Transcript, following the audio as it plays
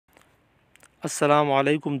अस्सलाम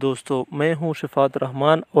वालेकुम दोस्तों, मैं हूं शिफात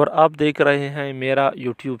रहमान और आप देख रहे हैं मेरा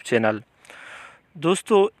यूट्यूब चैनल।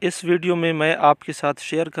 दोस्तों, इस वीडियो में मैं आपके साथ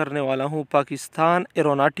शेयर करने वाला हूं पाकिस्तान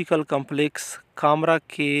एरोनॉटिकल कॉम्प्लेक्स कामरा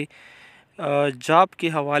के जॉब के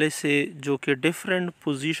हवाले से, जो कि डिफरेंट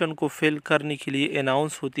पोजीशन को फिल करने के लिए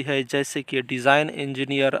अनाउंस होती है, जैसे कि डिज़ाइन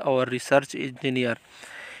इंजीनियर और रिसर्च इंजीनियर।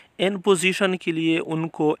 इन पोजीशन के लिए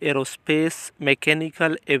उनको aerospace,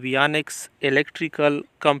 mechanical, avionics, electrical,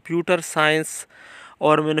 computer science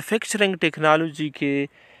और मैन्युफैक्चरिंग टेक्नोलॉजी के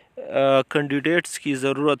कैंडिडेट्स की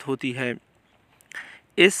ज़रूरत होती है।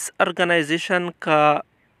 इस ऑर्गेनाइजेशन का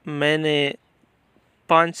मैंने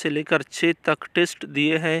 5 से लेकर 6 तक टेस्ट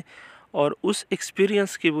दिए हैं और उस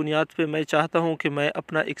एक्सपीरियंस की बुनियाद पे मैं चाहता हूं कि मैं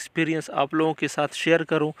अपना एक्सपीरियंस आप लोगों के साथ शेयर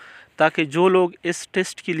करूं, ताकि जो लोग इस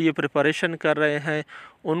टेस्ट के लिए प्रिपरेशन कर रहे हैं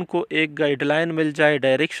उनको एक गाइडलाइन मिल जाए,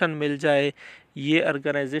 डायरेक्शन मिल जाए। ये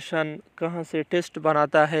ऑर्गेनाइजेशन कहां से टेस्ट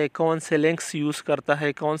बनाता है, कौन से लिंक्स यूज़ करता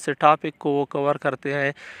है, कौन से टॉपिक को वो कवर करते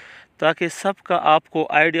हैं, ताकि सबका आपको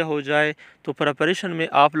आइडिया हो जाए, तो प्रिपरेशन में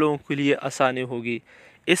आप लोगों के लिए आसानी होगी।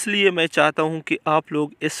 इसलिए मैं चाहता हूं कि आप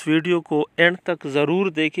लोग इस वीडियो को एंड तक ज़रूर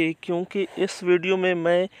देखें, क्योंकि इस वीडियो में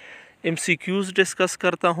मैं एमसीक्यूज़ डिस्कस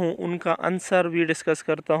करता हूं, उनका आंसर भी डिस्कस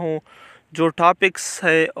करता हूं, जो टॉपिक्स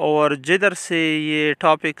है और जिधर से ये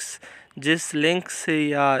टॉपिक्स, जिस लिंक से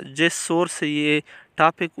या जिस सोर्स से ये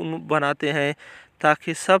टॉपिक बनाते हैं,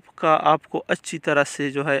 ताकि सब का आपको अच्छी तरह से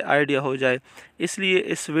जो है आइडिया हो जाए। इसलिए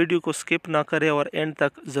इस वीडियो को स्किप ना करें और एंड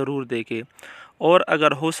तक ज़रूर देखें। और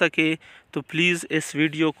अगर हो सके तो प्लीज़ इस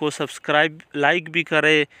वीडियो को सब्सक्राइब, लाइक भी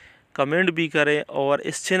करें, कमेंट भी करें और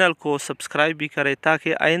इस चैनल को सब्सक्राइब भी करें,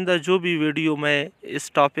 ताकि आइंदा जो भी वीडियो मैं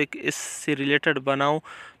इस टॉपिक इससे रिलेटेड बनाऊं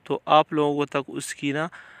तो आप लोगों तक उसकी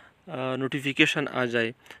नोटिफिकेशन आ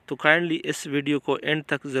जाए। तो काइंडली इस वीडियो को एंड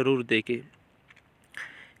तक ज़रूर देखें।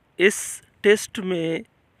 इस टेस्ट में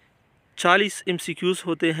 40 एमसीक्यूज़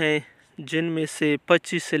होते हैं, जिनमें से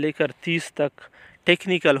 25 से लेकर 30 तक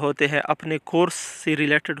टेक्निकल होते हैं, अपने कोर्स से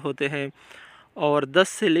रिलेटेड होते हैं, और 10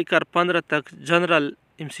 से लेकर 15 तक जनरल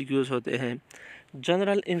एमसीक्यूज़ होते हैं।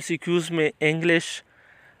 जनरल एमसीक्यूज़ में इंग्लिश,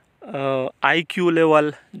 आईक्यू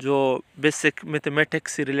लेवल जो बेसिक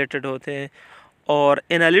मैथमेटिक्स से रिलेटेड होते हैं, और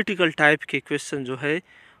एनालिटिकल टाइप के क्वेश्चन जो है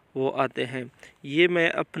वो आते हैं। ये मैं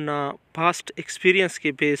अपना पास्ट एक्सपीरियंस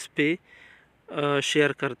के बेस पे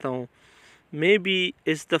शेयर करता हूँ। मे बी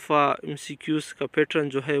इस दफ़ा एमसीक्यूज़ का पैटर्न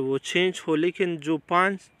जो है वो चेंज हो, लेकिन जो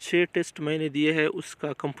 5-6 टेस्ट मैंने दिए हैं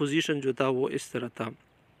उसका कंपोजिशन जो था वो इस तरह था।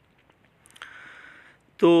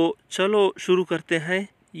 तो चलो शुरू करते हैं।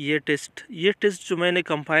 ये टेस्ट जो मैंने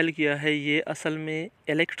कंपाइल किया है, ये असल में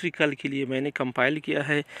इलेक्ट्रिकल के लिए मैंने कंपाइल किया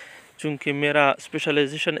है। चूँकि मेरा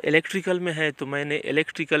स्पेशलाइजेशन इलेक्ट्रिकल में है, तो मैंने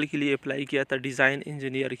इलेक्ट्रिकल के लिए अप्लाई किया था, डिज़ाइन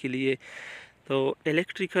इंजीनियर के लिए। तो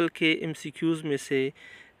इलेक्ट्रिकल के एमसीक्यूज़ में से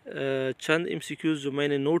चंद एमसीक्यूज़ जो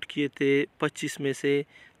मैंने नोट किए थे, 25 में से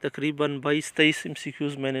तकरीबन 22-23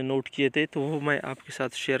 एमसीक्यूज़ मैंने नोट किए थे, तो वो मैं आपके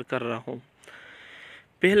साथ शेयर कर रहा हूँ।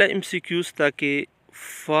 पहला एमसीक्यूज़ था कि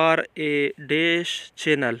for a dash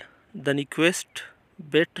channel the Nyquist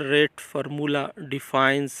bit rate formula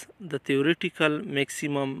defines the theoretical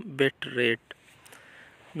maximum bit rate.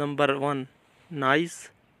 Number 1 noise,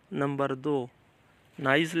 number 2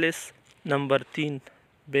 noiseless, number 3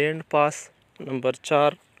 band pass, number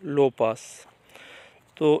 4 लो पास।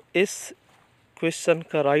 तो इस क्वेश्चन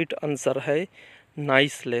का राइट आंसर है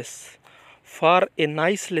noiseless. For a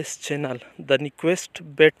noiseless channel the Nyquist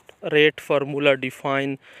bit rate formula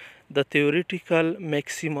define the theoretical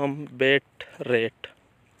maximum bit rate.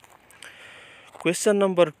 Question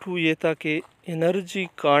number 2 ये था कि energy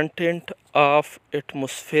content of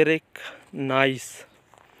atmospheric noise.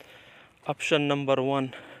 Option number 1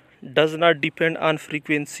 does not depend on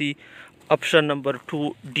frequency. Option number 2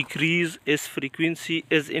 decrease as frequency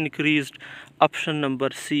is increased. Option number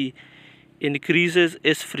C increases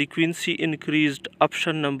as frequency increased.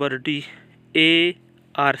 Option number D A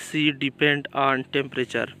or C depend on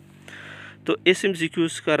temperature। तो इस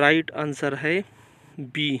MCQs का right answer है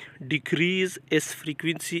B, decrease S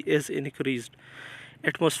frequency is increased.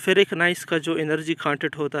 Atmospheric noise का जो energy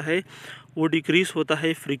content होता है वो decrease होता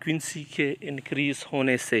है फ्रीक्वेंसी के इंक्रीज़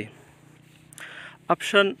होने से।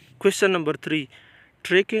 Question number 3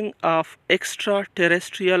 tracking of extra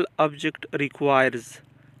terrestrial object requires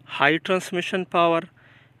high transmission power,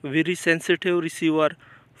 very sensitive receiver,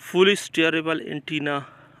 fully स्टीयरेबल antenna,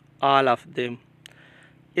 all of them.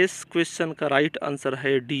 इस क्वेश्चन का राइट आंसर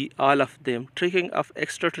है D, all of them. Tracking of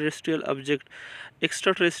extra terrestrial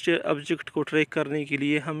object को track करने के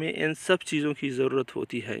लिए हमें इन सब चीज़ों की ज़रूरत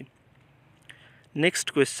होती है। Next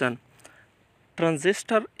question,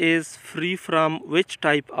 transistor is free from which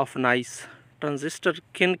type of noise. Transistor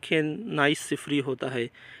किन किन नाइस से फ्री होता है?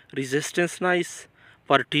 Resistance nice,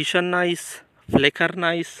 partition nice, flicker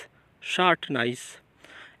nice, short nice.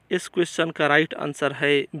 इस क्वेश्चन का राइट आंसर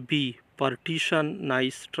है बी, पार्टीशन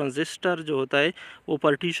नाइस। ट्रांजिस्टर जो होता है वो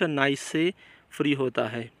पार्टीशन नाइस से फ्री होता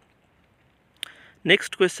है।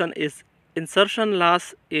 Next question is insertion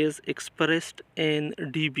loss is expressed in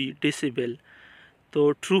dB, decibel.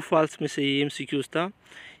 तो ट्रू फॉल्स में से ये एमसीक्यूज था।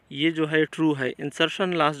 ये जो है ट्रू है,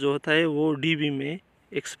 इंसर्शन लॉस जो होता है वो डीबी में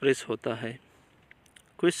एक्सप्रेस होता है।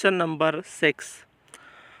 Question number 6,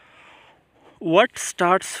 what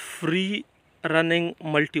starts free running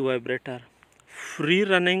multivibrator? Free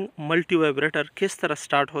running multivibrator किस तरह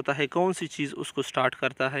स्टार्ट होता है? कौन सी चीज़ उसको स्टार्ट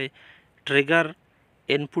करता है? Trigger,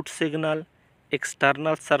 input signal,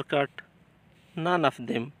 external circuit, none of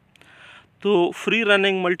them. तो फ्री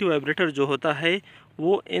रनिंग मल्टीवाइब्रेटर जो होता है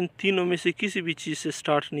वो इन तीनों में से किसी भी चीज़ से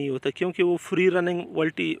स्टार्ट नहीं होता, क्योंकि वो फ्री रनिंग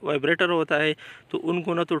मल्टीवाइब्रेटर होता है तो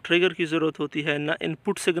उनको ना तो ट्रिगर की ज़रूरत होती है, ना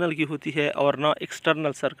इनपुट सिग्नल की होती है और ना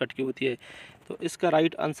एक्सटर्नल सर्किट की होती है। तो इसका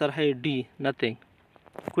राइट आंसर है D, nothing.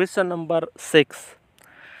 Question number 6,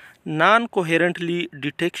 non coherently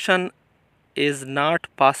detection is not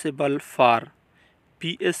possible for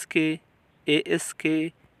PSK, ASK,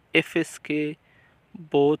 FSK,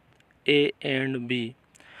 both A and B।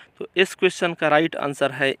 तो इस क्वेश्चन का राइट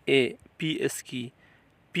आंसर है ए,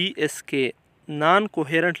 PSK नॉन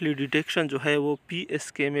कोहेरेंटली डिटेक्शन जो है वो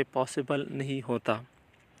PSK में पॉसिबल नहीं होता।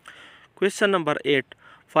 Question number 8,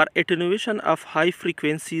 for attenuation of high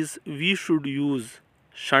frequencies we should use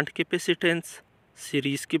shunt capacitance,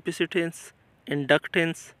 series capacitance,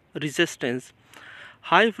 inductance, resistance.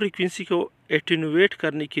 High frequency को एटेनुएट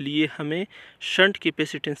करने के लिए हमें शंट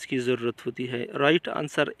कैपेसिटेंस की ज़रूरत होती है। Right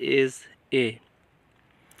answer is a.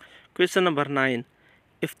 Question number 9,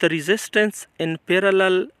 if the resistance in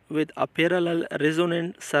parallel with a parallel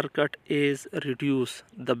resonant circuit is reduce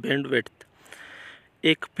the bandwidth।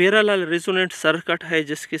 एक पैरेलल रेजोनेंट सर्किट है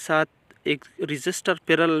जिसके साथ एक रेजिस्टर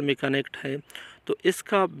पैरेलल में कनेक्ट है, तो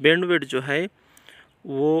इसका बैंडविड्थ जो है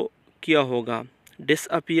वो क्या होगा?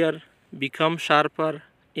 Disappear, become sharper,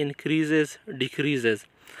 increases, decreases.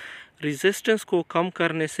 Resistance को कम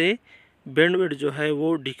करने से बैंडविड्थ जो है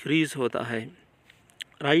वो डिक्रीज होता है।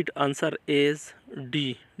 Right answer is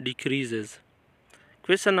D, decreases.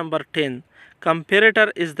 Question number 10,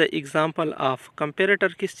 comparator is the example of.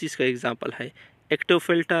 Comparator किस चीज़ का एग्जाम्पल है? Active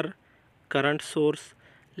filter, current source,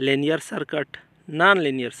 linear circuit, non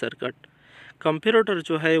linear circuit. Comparator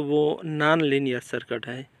जो है वो नॉन लीनियर सर्किट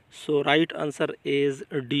है। सो right answer is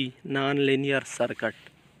D, non linear circuit.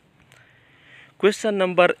 Question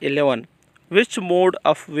number 11, which mode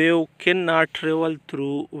of wave can not travel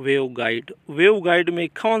through wave guide. Wave guide में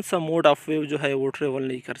कौन सा mode of wave जो है वो ट्रेवल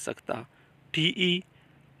नहीं कर सकता? TE,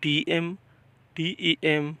 TM,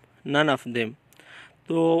 TEM, none of them.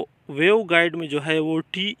 तो वेव गाइड में जो है वो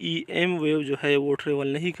TEM वेव जो है वो ट्रेवल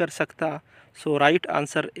नहीं कर सकता। सो right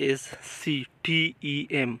answer is C,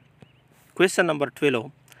 TEM। Question number 12,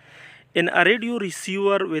 in a radio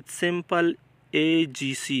receiver with simple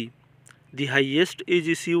AGC the highest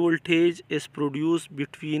AGC voltage is produced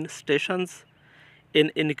between stations.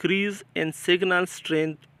 An increase in signal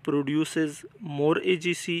strength produces more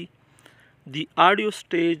AGC. The audio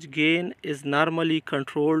stage gain is normally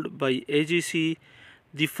controlled by AGC.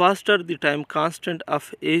 The faster the time constant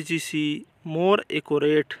of AGC, more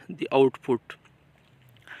accurate the output.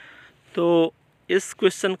 तो इस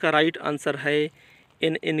question का right answer है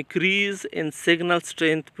an increase in signal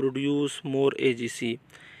strength produce more AGC।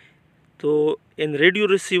 तो इन radio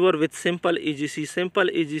receiver with simple AGC, simple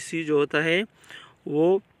AGC जो होता है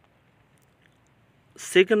वो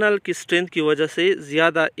signal की स्ट्रेंथ की वजह से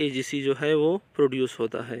ज़्यादा AGC जो है वो प्रोड्यूस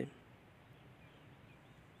होता है।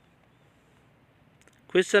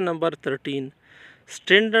 Question number 13,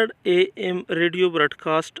 standard AM radio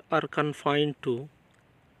broadcast are confined to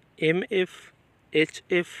MF,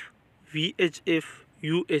 HF, VHF,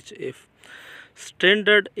 UHF।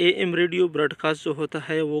 Standard AM radio broadcast जो होता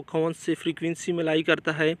है वो कौन से फ्रीक्वेंसी में लाई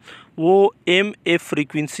करता है? वो MF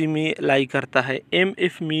फ्रीक्वेंसी में लाई करता है।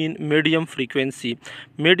 MF mean medium frequency.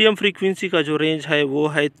 Medium frequency का जो रेंज है वो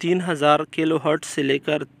है 3000 किलोहर्ट्ज़ से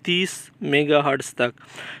लेकर 30 मेगाहर्ट्ज़ तक,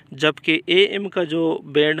 जबकि AM का जो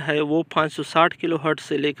बैंड है वो 560 किलोहर्ट्ज़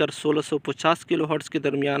से लेकर 1650 किलोहर्ट्ज़ के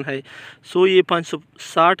दरमियान है। सो ये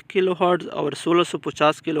 560 किलोहर्ट्ज़ और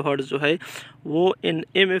 1650 किलोहर्ट्ज़ जो है वो इन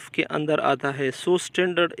MF के अंदर आता है। So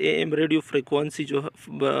standard AM radio frequency जो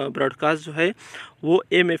ब्रॉडकास्ट जो है वो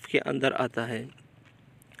MF के अंदर आता है।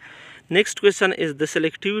 Next question is the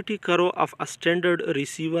selectivity करो of a standard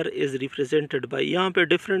receiver is represented by. यहाँ पे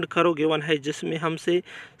डिफरेंट करो गिवन है जिसमें हमसे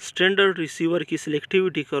स्टैंडर्ड रिसीवर की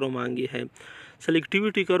सिलेक्टिविटी करो मांगी है।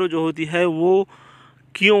 सेलेक्टिविटी करो जो होती है वो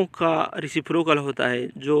क्यों का रिसिप्रोकल होता है।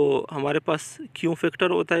 जो हमारे पास क्यों फैक्टर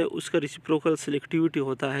होता है उसका रिसिप्रोकल सेलेक्टिविटी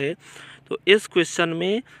होता है। तो इस क्वेश्चन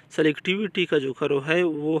में सेलेक्टिविटी का जो करो है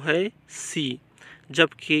वो है सी,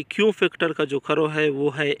 जबकि क्यू फैक्टर का जो करो है वो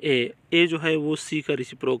है ए जो है वो सी का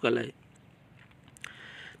रिसिप्रोकल है।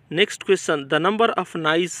 Next question, the number of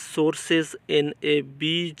noise sources in A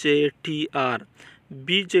बीजेटीआर।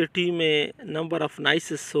 BJT में number of noise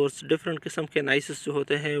source, different किस्म के नॉइज जो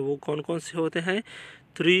होते हैं वो कौन कौन से होते हैं,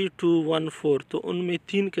 3, 2, 1, 4। तो उनमें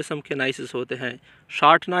 3 किस्म के नॉइज होते हैं,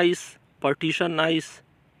 short noise, partition noise,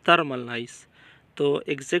 thermal noise. तो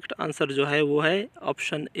एग्जैक्ट आंसर जो है वो है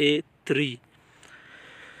option A 3।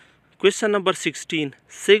 Question number 16,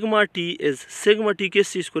 sigma T is. Sigma T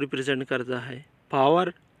किस चीज़ को रिप्रेजेंट करता है,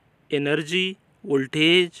 पावर, एनर्जी,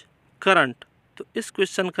 वोल्टेज, करंट। तो इस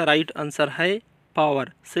क्वेश्चन का राइट आंसर है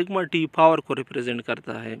पावर। सिग्मा टी पावर को रिप्रेजेंट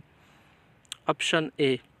करता है, option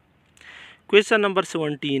A. Question number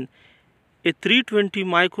 17, A 320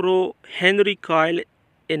 micro Henry coil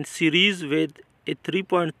in series with A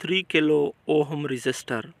 3.3 kilo ohm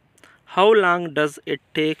resistor. How long does it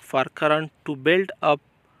take for current to build up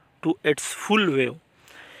to its full wave?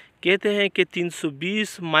 कहते हैं कि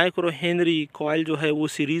 320 micro Henry coil जो है वो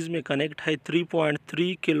series में connect है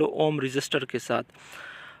 3.3 kilo ohm resistor के साथ।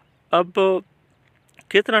 अब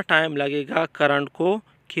कितना टाइम लगेगा करंट को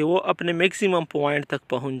कि वो अपने मैक्सिमम पॉइंट तक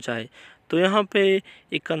पहुंच जाए। तो यहाँ पे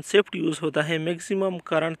एक कंसेप्ट यूज़ होता है, मैक्सिमम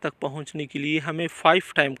करंट तक पहुंचने के लिए हमें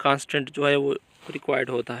 5 टाइम कांस्टेंट जो है वो रिक्वायर्ड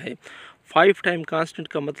होता है। 5 टाइम कांस्टेंट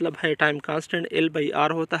का मतलब है टाइम कांस्टेंट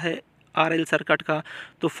L/R होता है RL सर्किट का।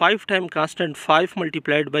 तो 5 time constant 5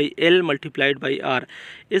 multiplied by L multiplied by R,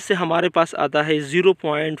 इससे हमारे पास आता है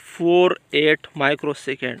 0.48 माइक्रो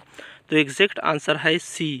सेकेंड। तो एग्जैक्ट आंसर है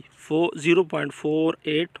C,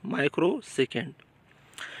 0.48 micro second.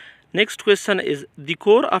 Next question is, the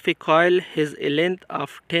core of a coil has a length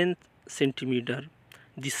of 10 centimeter.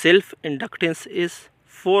 The self inductance is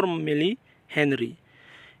 4 millihenry.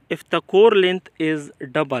 If the core length is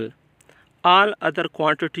double, all other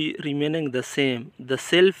quantity remaining the same, the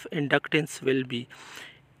self inductance will be.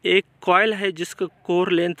 एक coil है जिसका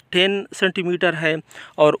core length 10 centimetre है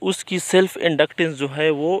और उसकी self inductance जो है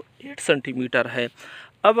वो 8 centimetre है।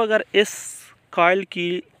 अब अगर इस कॉइल की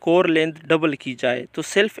कोर लेंथ डबल की जाए तो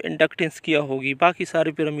सेल्फ इंडक्टेंस क्या होगी, बाकी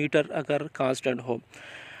सारे पैरामीटर अगर कांस्टेंट हो।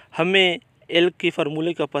 हमें एल के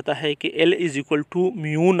फार्मूले का पता है कि L is equal to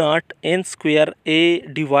mu naught N square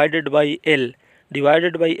A divided by L।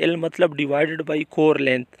 Divided by L मतलब डिवाइडेड बाई कोर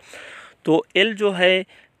लेंथ। तो L जो है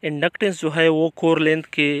इंडक्टेंस जो है वो कोर लेंथ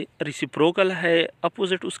के रिसिप्रोकल है,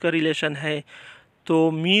 अपोजिट उसका रिलेशन है।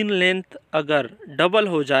 तो मीन लेंथ अगर डबल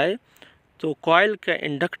हो जाए तो कॉइल का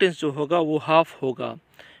इंडक्टेंस जो होगा वो हाफ होगा।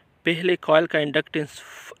 पहले कॉइल का इंडक्टेंस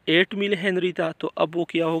 8 मिली हेनरी था, तो अब वो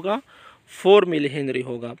क्या होगा, 4 मिली हेनरी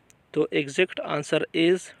होगा। तो exact answer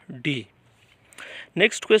is D.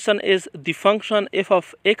 Next question is, the function F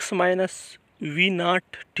of x minus we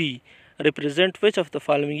not T represent which of the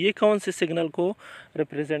following. ये कौन से सिग्नल को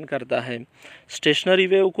रिप्रेजेंट करता है, स्टेशनरी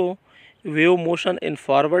वेव को, wave motion in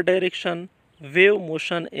forward direction, wave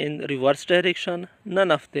motion in reverse direction,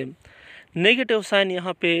 none of them. Negative sign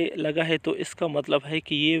यहाँ पे लगा है तो इसका मतलब है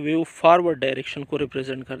कि ये वेव फॉरवर्ड डायरेक्शन को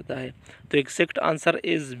रिप्रेजेंट करता है। तो exact answer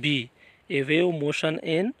is B, A wave motion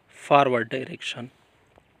in forward direction.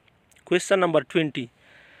 Question number 20,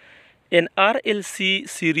 N RLC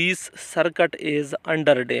series circuit is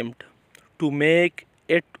under damped, to make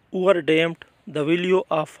it over damped the value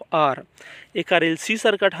of R। एक RLC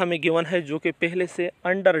circuit हमें given है जो कि पहले से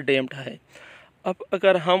under damped है। अब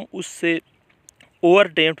अगर हम उससे ओवर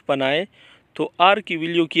डैम्प्ड बनाए तो R की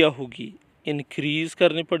वैल्यू क्या होगी, इंक्रीज़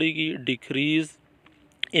करनी पड़ेगी, decrease,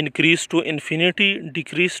 increase to infinity,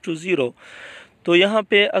 decrease to zero. तो यहाँ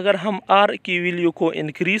पे अगर हम R की वैल्यू को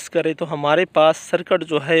इंक्रीज़ करें तो हमारे पास सर्किट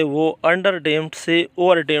जो है वो अंडर डैम्प्ड से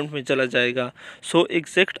ओवर डैम्प्ड में चला जाएगा। So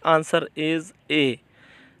exact answer is a,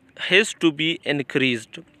 has to be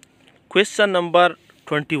increased. Question number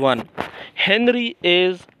 21, Henry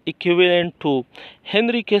is equivalent to.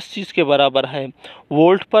 Henry किस चीज़ के बराबर है,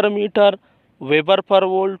 वोल्ट पर मीटर, वेबर पर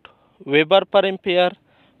volt, weber per ampere,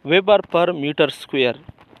 weber पर मीटर स्क्वायर।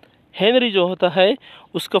 हेनरी जो होता है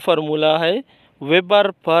उसका फार्मूला है वेबर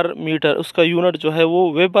पर मीटर, उसका यूनिट जो है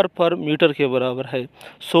वो वेबर पर मीटर के बराबर है।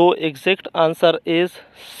 So exact answer is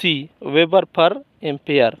C, weber per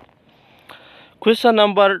ampere. Question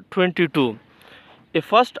number 22, A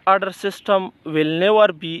first order system will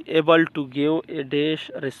never be able to give a dash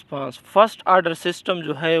response. First order system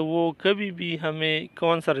जो है वो कभी भी हमें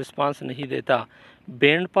कौन सा रिस्पांस नहीं देता?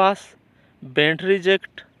 Band pass, band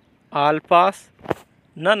reject, all pass,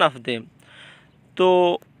 none of them.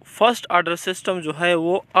 तो फर्स्ट ऑर्डर सिस्टम जो है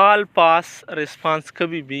वो ऑल पास रिस्पांस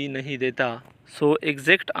कभी भी नहीं देता। So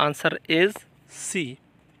exact answer is C.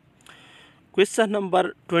 Question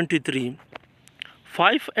number 23।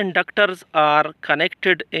 5 inductors are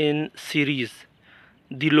connected in series.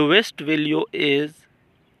 The lowest value is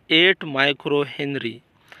 8 microhenry.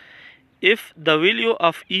 If the value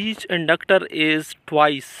of each inductor is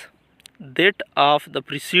twice that of the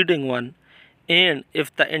preceding one, and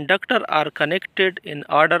if the inductor are connected in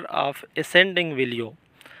order of ascending value,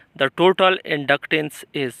 the total inductance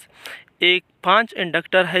is। एक 5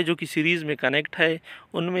 inductor है जो कि series में connect है,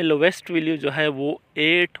 उनमें lowest value जो है वो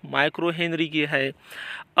 8 माइक्रो हेनरी की है।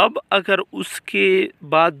 अब अगर उसके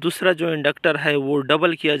बाद दूसरा जो इंडक्टर है वो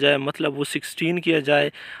डबल किया जाए, मतलब वो 16 किया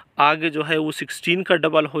जाए, आगे जो है वो 16 का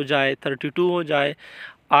डबल हो जाए 32 हो जाए,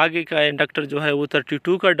 आगे का इंडक्टर जो है वो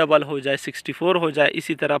 32 का डबल हो जाए 64 हो जाए।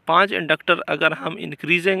 इसी तरह 5 इंडक्टर अगर हम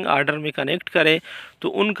इंक्रीजिंग आर्डर में कनेक्ट करें तो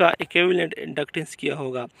उनका इक्विवेलेंट इंडक्टेंस क्या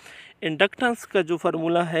होगा? इंडक्टेंस का जो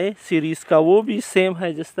फार्मूला है सीरीज़ का वो भी सेम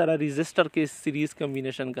है जिस तरह रेजिस्टर के सीरीज़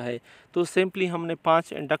कम्बिनेशन का है। तो सिंपली हमने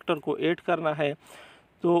 5 इंडक्टर को ऐड करना है,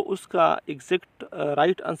 तो उसका एग्जैक्ट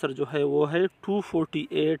राइट आंसर जो है वो है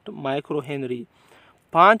 248 माइक्रो हेनरी।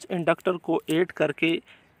 5 इंडक्टर को ऐड करके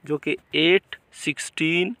जो कि 8,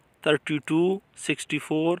 16, 32,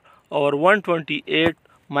 64 और 128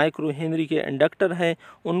 माइक्रो हेनरी के इंडक्टर हैं,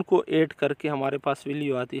 उनको ऐड करके हमारे पास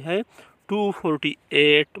वैल्यू आती है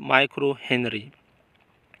 248 माइक्रो हेनरी।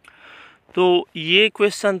 तो ये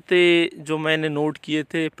क्वेश्चन थे जो मैंने नोट किए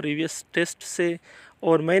थे प्रीवियस टेस्ट से,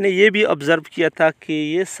 और मैंने ये भी ऑब्ज़र्व किया था कि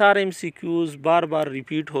ये सारे एमसीक्यूज़ बार बार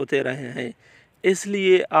रिपीट होते रहे हैं।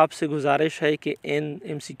 इसलिए आपसे गुजारिश है कि इन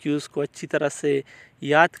एमसीक्यूज़ को अच्छी तरह से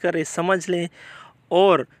याद करें, समझ लें,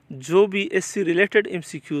 और जो भी इससे रिलेटेड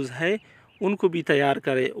एमसीक्यूज़ हैं उनको भी तैयार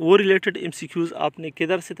करें। वो रिलेटेड एमसीक्यूज़ आपने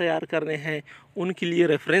किधर से तैयार करने हैं, उनके लिए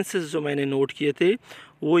रेफरेंसेस जो मैंने नोट किए थे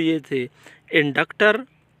वो ये थे: inductor,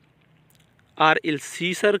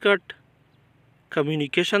 RLC circuit,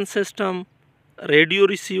 communication system, radio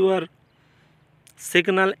receiver,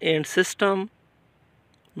 signal and system,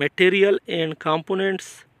 material and components,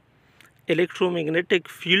 electromagnetic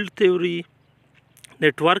field theory,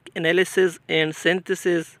 network analysis and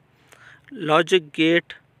synthesis, logic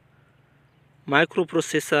gate,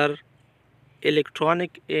 microprocessor,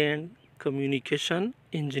 electronic and communication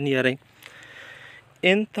engineering.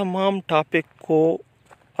 इन तमाम टॉपिक को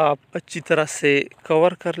आप अच्छी तरह से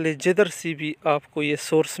कवर कर ले, जिधर से भी आपको ये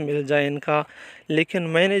सोर्स मिल जाए इनका। लेकिन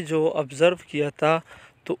मैंने जो ऑब्ज़र्व किया था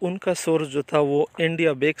तो उनका सोर्स जो था वो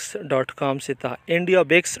indiabex.com से था।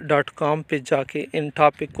 indiabex.com पे जाके इन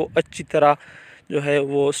टॉपिक को अच्छी तरह जो है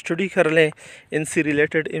वो स्टडी कर लें, इनसे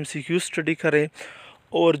रिलेटेड MCQ स्टडी करें,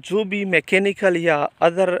 और जो भी मैकेनिकल या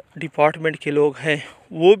अदर डिपार्टमेंट के लोग हैं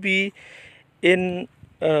वो भी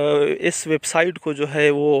इस वेबसाइट को जो है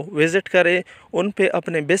वो विज़िट करें, उन पे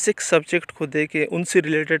अपने बेसिक सब्जेक्ट को देके उनसे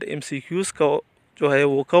रिलेटेड MCQs को जो है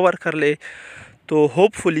वो कवर कर ले। तो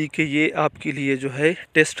होपफुली कि ये आपके लिए जो है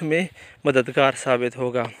टेस्ट में मददगार साबित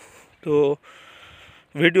होगा। तो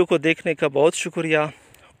वीडियो को देखने का बहुत शुक्रिया,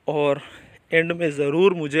 और एंड में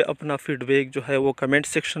ज़रूर मुझे अपना फीडबैक जो है वो कमेंट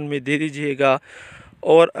सेक्शन में दे दीजिएगा।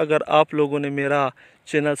 और अगर आप लोगों ने मेरा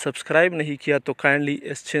चैनल सब्सक्राइब नहीं किया तो काइंडली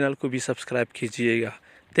इस चैनल को भी सब्सक्राइब कीजिएगा।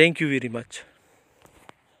 Thank you very much.